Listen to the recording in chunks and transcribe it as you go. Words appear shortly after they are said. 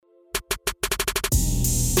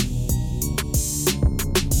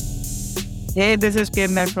Hey, this is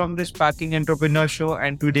Kendra from the Sparking Entrepreneur Show,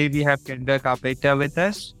 and today we have Kendra Carpenter with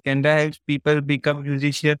us. Kendra helps people become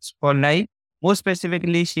musicians for life. More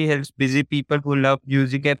specifically, she helps busy people who love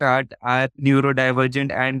music and art, are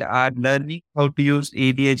neurodivergent, and are learning how to use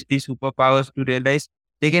ADHD superpowers to realize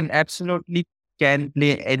they can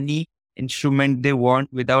play any instrument they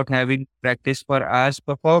want without having practice for hours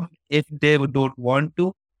perform if they don't want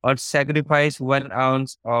to or sacrifice 1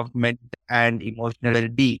 ounce of mental and emotional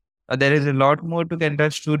well-being. There is a lot more to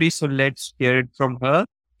Kendra's story, so let's hear it from her.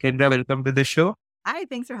 Kendra, welcome to the show. Hi,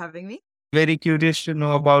 thanks for having me. Very curious to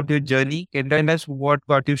know about your journey. Kendra, tell us what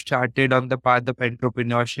got you started on the path of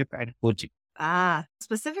entrepreneurship and coaching.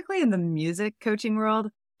 Specifically in the music coaching world,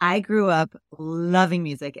 I grew up loving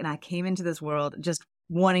music and I came into this world just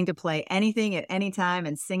wanting to play anything at any time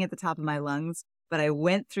and sing at the top of my lungs. But I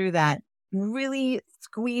went through that really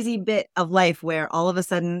squeezy bit of life where all of a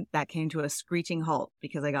sudden that came to a screeching halt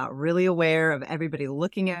because I got really aware of everybody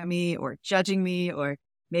looking at me or judging me or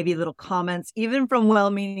maybe little comments, even from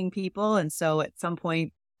well-meaning people. And so at some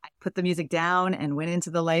point, I put the music down and went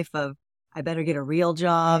into the life of, I better get a real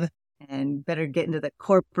job and better get into the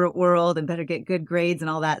corporate world and better get good grades and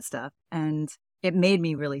all that stuff. And it made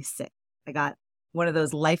me really sick. I got one of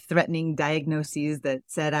those life-threatening diagnoses that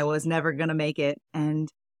said I was never going to make it. And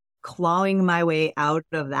clawing my way out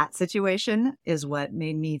of that situation is what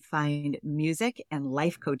made me find music and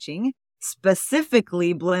life coaching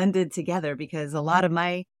specifically blended together, because a lot of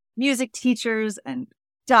my music teachers and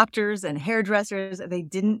doctors and hairdressers, they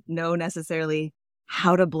didn't know necessarily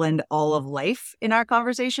how to blend all of life in our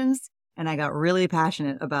conversations. And I got really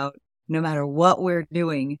passionate about no matter what we're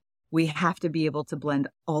doing, we have to be able to blend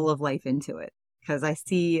all of life into it. Because I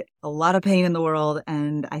see a lot of pain in the world,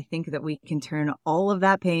 and I think that we can turn all of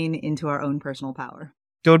that pain into our own personal power.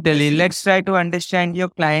 Totally. Let's try to understand your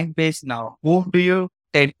client base now. Who do you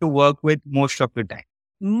tend to work with most of the time?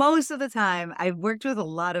 Most of the time, I've worked with a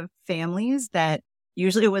lot of families that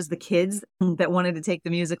usually it was the kids that wanted to take the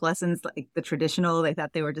music lessons, like the traditional. They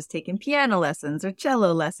thought they were just taking piano lessons or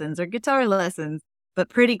cello lessons or guitar lessons. But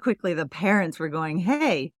pretty quickly, the parents were going,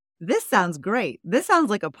 hey, this sounds great. This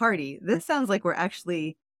sounds like a party. This sounds like we're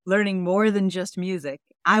actually learning more than just music.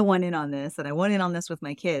 I went in on this and I went in on this with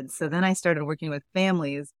my kids. So then I started working with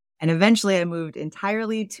families, and eventually I moved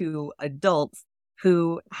entirely to adults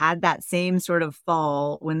who had that same sort of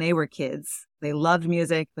fall when they were kids. They loved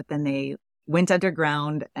music, but then they went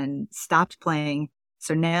underground and stopped playing.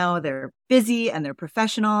 So now they're busy and they're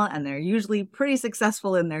professional and they're usually pretty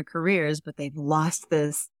successful in their careers, but they've lost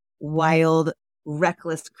this wild,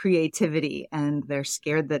 reckless creativity and they're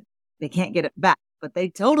scared that they can't get it back, but they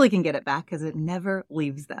totally can get it back because it never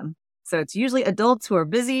leaves them. So it's usually adults who are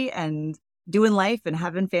busy and doing life and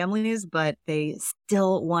having families, but they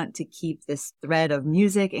still want to keep this thread of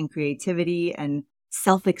music and creativity and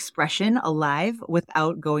self-expression alive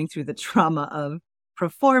without going through the trauma of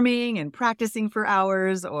performing and practicing for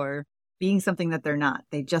hours or being something that they're not.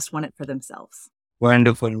 They just want it for themselves.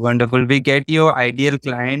 Wonderful, wonderful. We get your ideal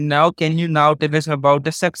client. Now, can you now tell us about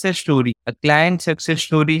the success story? A client success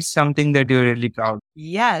story is something that you're really proud of.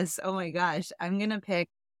 Yes. Oh my gosh. I'm going to pick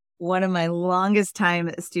one of my longest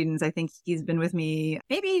time students. I think he's been with me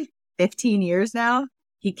maybe 15 years now.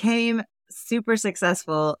 He came super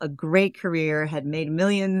successful, a great career, had made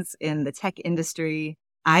millions in the tech industry.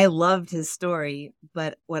 I loved his story,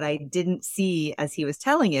 but what I didn't see as he was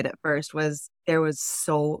telling it at first was there was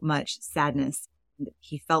so much sadness.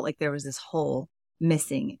 He felt like there was this hole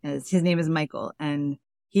missing. His name is Michael, and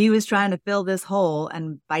he was trying to fill this hole.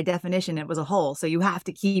 And by definition, it was a hole. So you have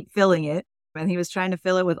to keep filling it. And he was trying to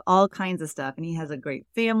fill it with all kinds of stuff. And he has a great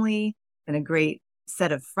family and a great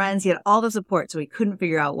set of friends. He had all the support. So he couldn't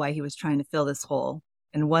figure out why he was trying to fill this hole.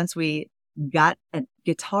 And once we got a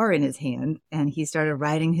guitar in his hand and he started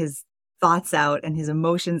writing his thoughts out and his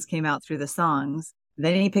emotions came out through the songs,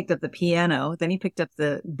 then he picked up the piano, then he picked up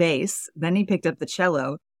the bass, then he picked up the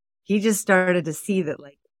cello. He just started to see that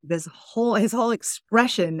like his whole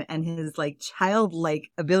expression and his like childlike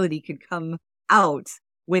ability could come out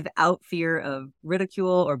without fear of ridicule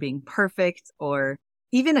or being perfect or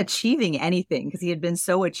even achieving anything, because he had been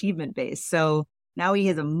so achievement based. So now he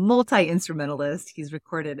is a multi-instrumentalist. He's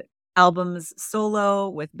recorded albums solo,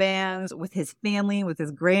 with bands, with his family, with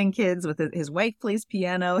his grandkids, with his wife plays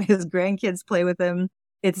piano, his grandkids play with him.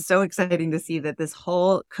 It's so exciting to see that this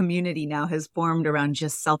whole community now has formed around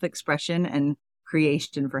just self-expression and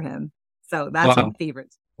creation for him. So that's my Wow.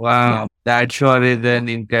 favorite. Wow, that sure is an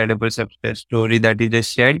incredible success story that you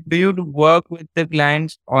just shared. Do you work with the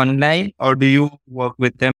clients online or do you work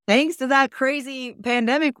with them? Thanks to that crazy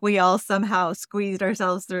pandemic we all somehow squeezed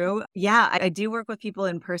ourselves through. Yeah, I do work with people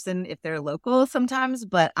in person if they're local sometimes,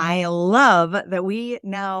 but I love that we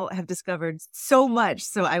now have discovered so much.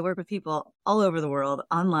 So I work with people all over the world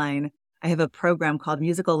online. I have a program called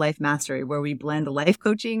Musical Life Mastery where we blend life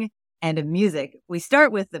coaching and music. We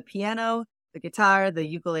start with the piano, the guitar, the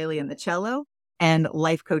ukulele, and the cello, and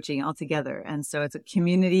life coaching all together. And so it's a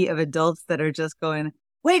community of adults that are just going,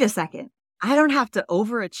 wait a second. I don't have to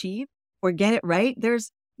overachieve or get it right.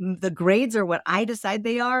 The grades are what I decide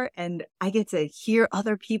they are. And I get to hear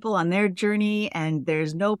other people on their journey. And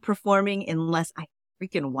there's no performing unless I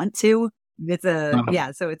freaking want to.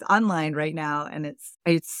 So it's online right now. And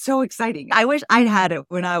it's so exciting. I wish I'd had it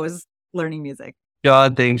when I was learning music.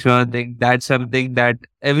 Sure thing, sure thing. That's something that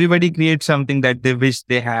everybody creates something that they wish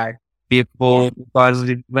they had before, because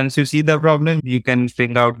once you see the problem, you can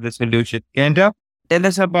figure out the solution. Kendra, tell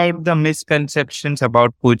us about the misconceptions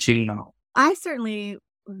about coaching now. I certainly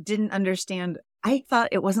didn't understand. I thought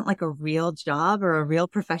it wasn't like a real job or a real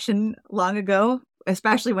profession long ago,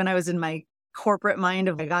 especially when I was in my corporate mind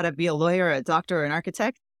of I got to be a lawyer, a doctor, or an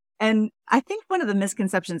architect. And I think one of the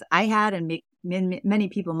misconceptions I had and many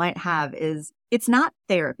people might have is it's not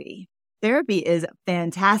therapy. Therapy is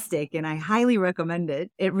fantastic and I highly recommend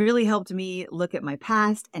it. It really helped me look at my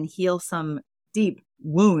past and heal some deep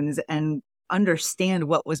wounds and understand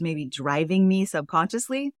what was maybe driving me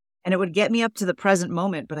subconsciously. And it would get me up to the present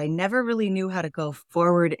moment, but I never really knew how to go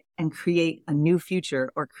forward and create a new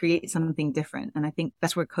future or create something different. And I think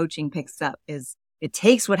that's where coaching picks up is it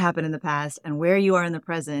takes what happened in the past and where you are in the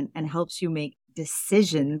present and helps you make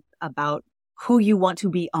decisions about who you want to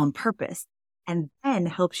be on purpose. And then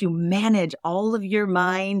helps you manage all of your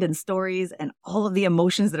mind and stories and all of the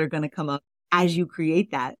emotions that are going to come up as you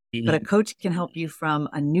create that. But a coach can help you from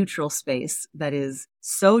a neutral space that is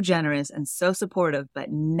so generous and so supportive,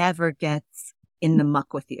 but never gets in the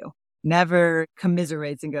muck with you, never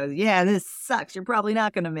commiserates and goes, yeah, this sucks. You're probably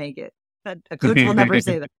not going to make it. A coach will never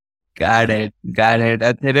say that. Got it. Got it.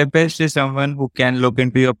 A therapist is someone who can look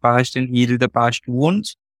into your past and heal the past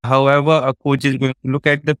wounds. However, a coach is going to look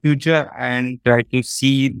at the future and try to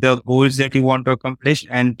see the goals that you want to accomplish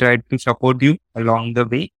and try to support you along the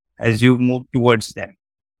way as you move towards them.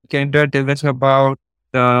 Kendra, tell us about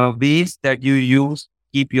the ways that you use to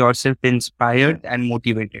keep yourself inspired and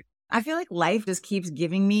motivated. I feel like life just keeps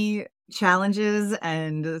giving me challenges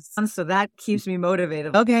and so that keeps me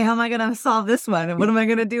motivated. Okay, how am I going to solve this one? And what am I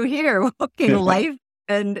going to do here? Okay, life.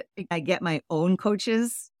 And I get my own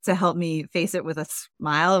coaches to help me face it with a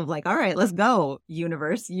smile of like, all right, let's go,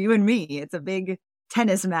 universe, you and me. It's a big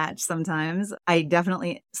tennis match sometimes. I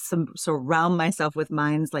definitely surround myself with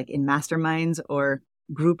minds like in masterminds or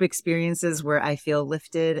group experiences where I feel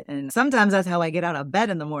lifted. And sometimes that's how I get out of bed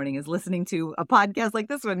in the morning is listening to a podcast like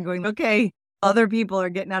this one going, okay, other people are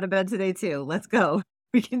getting out of bed today too. Let's go.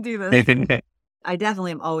 We can do this. I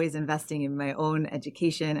definitely am always investing in my own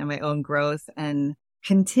education and my own growth and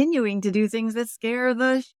continuing to do things that scare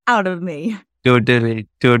the out of me. Totally,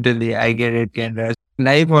 totally. I get it, Kendra.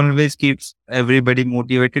 Life always keeps everybody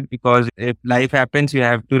motivated because if life happens, you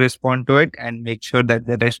have to respond to it and make sure that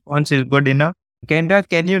the response is good enough. Kendra,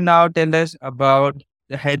 can you now tell us about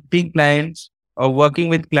helping clients or working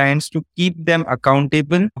with clients to keep them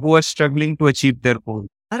accountable who are struggling to achieve their goal?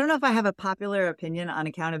 I don't know if I have a popular opinion on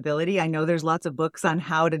accountability. I know there's lots of books on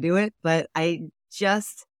how to do it, but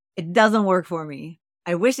it doesn't work for me.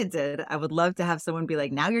 I wish it did. I would love to have someone be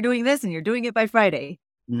like, now you're doing this and you're doing it by Friday.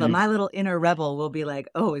 But my little inner rebel will be like,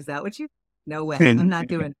 oh, is that what you? No way. I'm not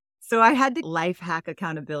doing. So I had to life hack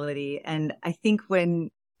accountability. And I think when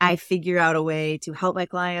I figure out a way to help my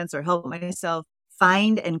clients or help myself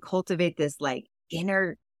find and cultivate this like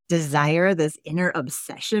inner desire, this inner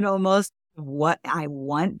obsession almost of what I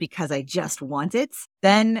want because I just want it,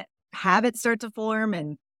 then habits start to form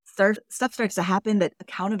and stuff starts to happen that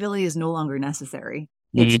accountability is no longer necessary.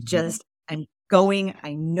 It's just, I'm going,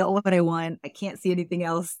 I know what I want. I can't see anything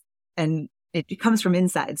else. And it comes from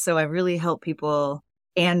inside. So I really help people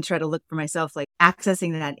and try to look for myself, like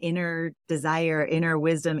accessing that inner desire, inner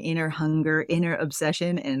wisdom, inner hunger, inner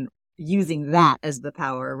obsession, and using that as the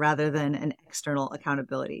power rather than an external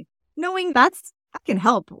accountability. Knowing that can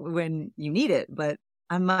help when you need it, but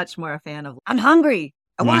I'm much more a fan of, I'm hungry.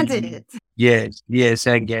 I want it. Yes,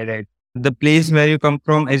 I get it. The place where you come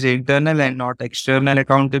from is internal and not external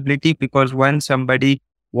accountability because once somebody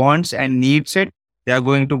wants and needs it, they are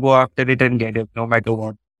going to go after it and get it no matter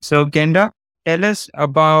what. So Kendra, tell us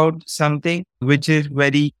about something which is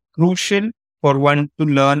very crucial for one to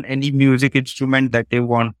learn any music instrument that they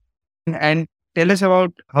want? And tell us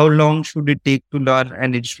about how long should it take to learn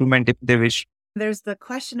an instrument if they wish? There's the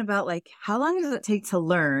question about like, how long does it take to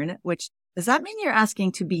learn? Which does that mean you're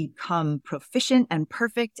asking to become proficient and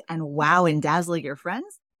perfect and wow and dazzle your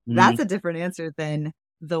friends? That's a different answer than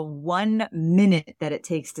the 1 minute that it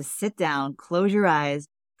takes to sit down, close your eyes,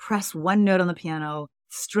 press one note on the piano,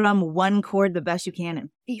 strum one chord the best you can, and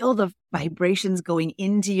feel the vibrations going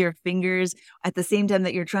into your fingers at the same time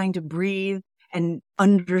that you're trying to breathe and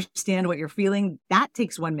understand what you're feeling. That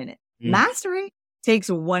takes 1 minute. Mastery takes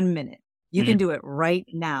 1 minute. You can do it right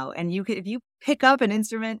now. And you can, if you pick up an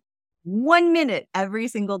instrument 1 minute every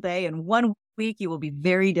single day in 1 week, you will be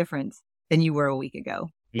very different than you were a week ago.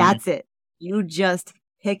 That's it. You just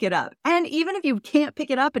pick it up. And even if you can't pick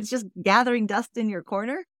it up, it's just gathering dust in your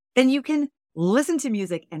corner, then you can listen to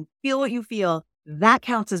music and feel what you feel. That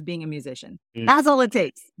counts as being a musician. That's all it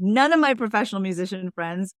takes. None of my professional musician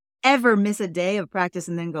friends ever miss a day of practice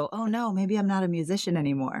and then go, oh no, maybe I'm not a musician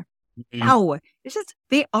anymore. No, it's just,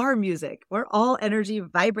 they are music. We're all energy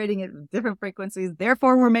vibrating at different frequencies.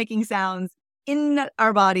 Therefore, we're making sounds in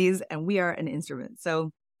our bodies and we are an instrument.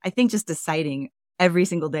 So I think just deciding every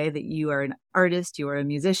single day that you are an artist, you are a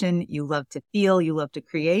musician, you love to feel, you love to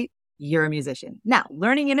create, you're a musician. Now,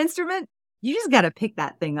 learning an instrument, you just got to pick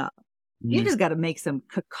that thing up. You just got to make some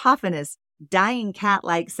cacophonous, dying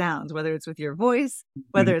cat-like sounds, whether it's with your voice,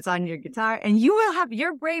 whether it's on your guitar, and you will have,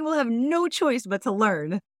 your brain will have no choice but to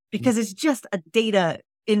learn because it's just a data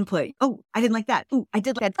input. Oh, I didn't like that. Oh, I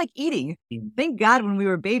did like that. It's like eating. Thank God when we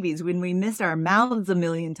were babies, when we missed our mouths a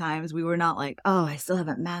million times, we were not like, oh, I still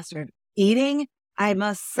haven't mastered eating. I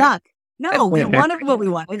must suck. No, we wanted what we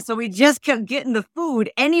wanted. So we just kept getting the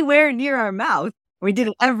food anywhere near our mouth. We did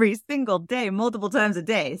it every single day, multiple times a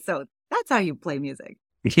day. So that's how you play music.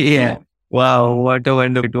 Yeah. Wow. What a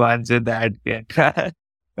wonderful way to answer that.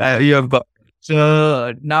 You have got.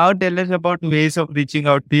 So now tell us about ways of reaching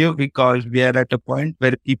out to you because we are at a point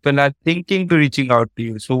where people are thinking to reaching out to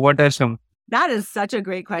you. So what are some? That is such a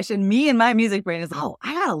great question. Me and my music brain is, oh,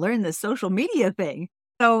 I got to learn this social media thing.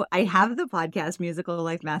 So I have the podcast Musical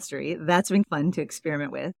Life Mastery. That's been fun to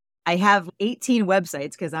experiment with. I have 18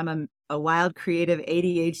 websites because I'm a wild, creative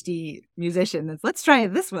ADHD musician. That's let's try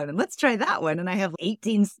this one and let's try that one. And I have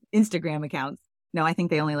 18 Instagram accounts. No, I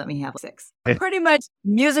think they only let me have 6. Pretty much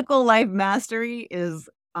Musical Life Mastery is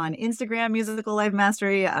on Instagram, Musical Life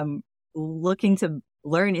Mastery. I'm looking to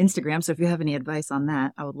learn Instagram. So if you have any advice on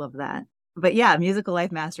that, I would love that. But yeah,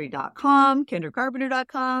 musicallifemastery.com,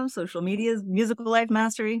 kendracarpenter.com, social medias, Musical Life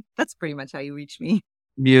Mastery. That's pretty much how you reach me.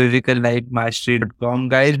 musicallifemastery.com.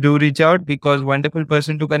 Guys, do reach out because wonderful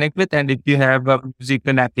person to connect with. And if you have a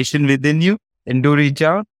musical ambition within you, then do reach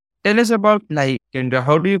out. Tell us about life, Kendra.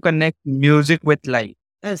 How do you connect music with life?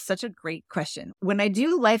 That is such a great question. When I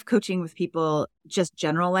do life coaching with people, just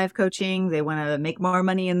general life coaching, they want to make more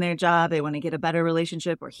money in their job, they want to get a better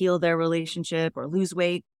relationship or heal their relationship or lose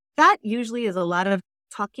weight. That usually is a lot of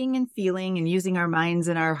talking and feeling and using our minds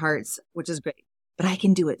and our hearts, which is great. But I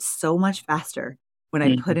can do it so much faster when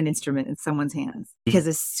I put an instrument in someone's hands. Because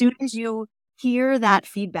as soon as you hear that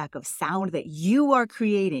feedback of sound that you are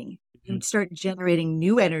creating, you start generating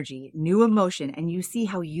new energy, new emotion, and you see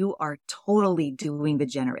how you are totally doing the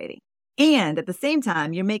generating. And at the same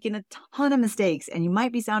time, you're making a ton of mistakes and you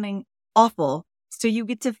might be sounding awful. So you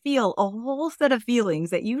get to feel a whole set of feelings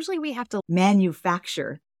that usually we have to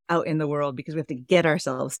manufacture out in the world because we have to get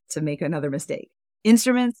ourselves to make another mistake.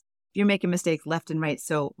 Instruments, you're making mistakes left and right.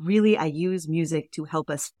 So really, I use music to help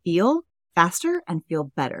us feel faster and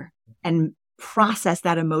feel better and process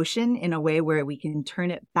that emotion in a way where we can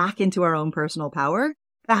turn it back into our own personal power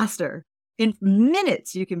faster. In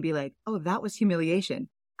minutes, you can be like, oh, that was humiliation.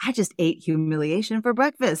 I just ate humiliation for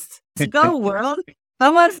breakfast. Let's go, world.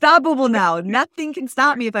 I'm unstoppable now. Nothing can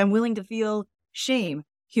stop me if I'm willing to feel shame,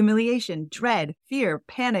 humiliation, dread, fear,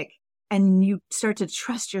 panic. And you start to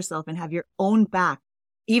trust yourself and have your own back.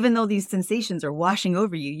 Even though these sensations are washing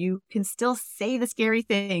over you, you can still say the scary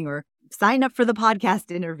thing or sign up for the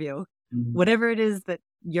podcast interview. Whatever it is that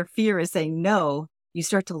your fear is saying no, you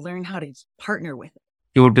start to learn how to partner with it.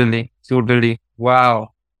 Totally. Wow.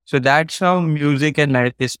 So that's how music and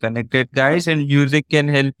life is connected, guys. And music can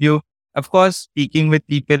help you. Of course, speaking with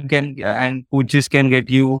people can and coaches can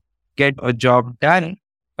get a job done,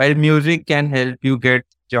 while music can help you get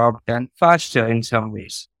job done faster in some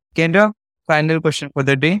ways. Kendra, final question for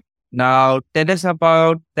the day. Now, tell us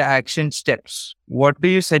about the action steps. What do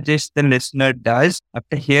you suggest the listener does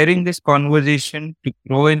after hearing this conversation to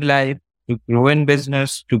grow in life, to grow in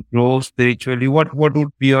business, to grow spiritually? What would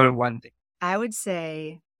be your one thing? I would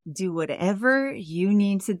say do whatever you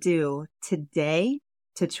need to do today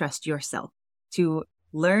to trust yourself, to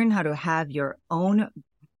learn how to have your own,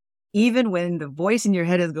 even when the voice in your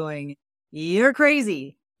head is going, you're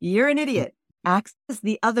crazy, you're an idiot. Access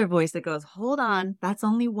the other voice that goes, hold on, that's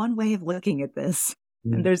only one way of looking at this.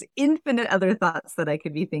 And there's infinite other thoughts that I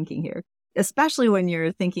could be thinking here, especially when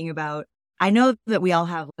you're thinking about, I know that we all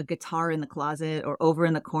have a guitar in the closet or over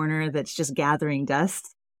in the corner that's just gathering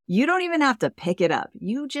dust. You don't even have to pick it up.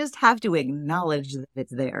 You just have to acknowledge that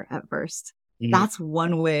it's there at first. That's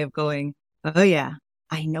one way of going, oh yeah,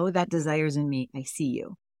 I know that desire's in me. I see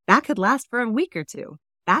you. That could last for a week or two.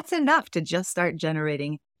 That's enough to just start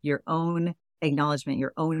generating your own acknowledgement,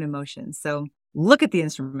 your own emotions. So look at the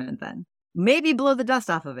instrument then. Maybe blow the dust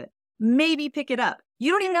off of it. Maybe pick it up.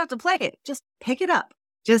 You don't even have to play it. Just pick it up.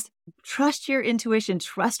 Just trust your intuition.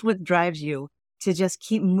 Trust what drives you to just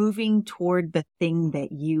keep moving toward the thing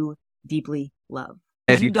that you deeply love.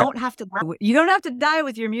 You don't have to die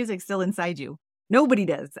with your music still inside you. Nobody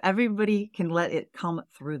does. Everybody can let it come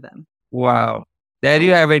through them. Wow. There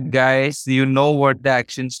you have it, guys. You know what the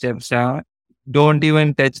action steps are. Don't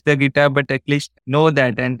even touch the guitar, but at least know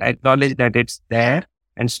that and acknowledge that it's there.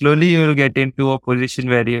 And slowly you will get into a position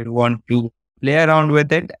where you want to play around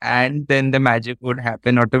with it. And then the magic would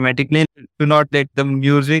happen automatically. Do not let the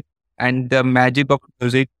music and the magic of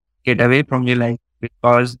music get away from your life,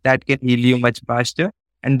 because that can heal you much faster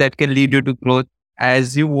and that can lead you to growth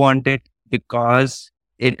as you want it, because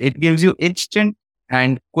it gives you instant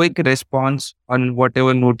and quick response on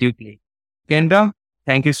whatever note you play. Kendra,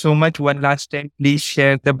 thank you so much. One last time, please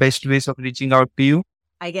share the best ways of reaching out to you.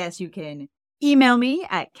 I guess you can email me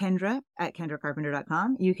at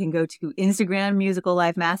kendracarpenter.com. You can go to Instagram, Musical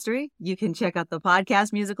Life Mastery. You can check out the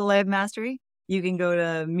podcast, Musical Life Mastery. You can go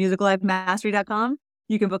to musicallifemastery.com.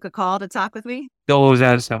 You can book a call to talk with me. Those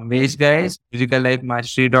are some ways, guys.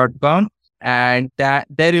 musicallifemastery.com. And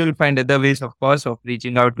there you will find other ways, of course, of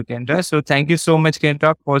reaching out to Kendra. So thank you so much,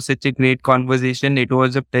 Kendra, for such a great conversation. It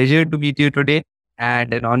was a pleasure to meet you today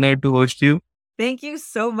and an honor to host you. Thank you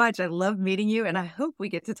so much. I love meeting you, and I hope we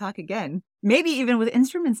get to talk again. Maybe even with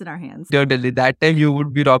instruments in our hands. Totally. That time you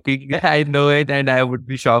would be rocking. I know it, and I would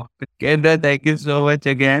be shocked. Kendra, thank you so much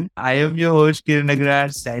again. I am your host, Kiran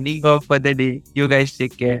Agrar, signing off for the day. You guys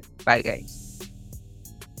take care. Bye, guys.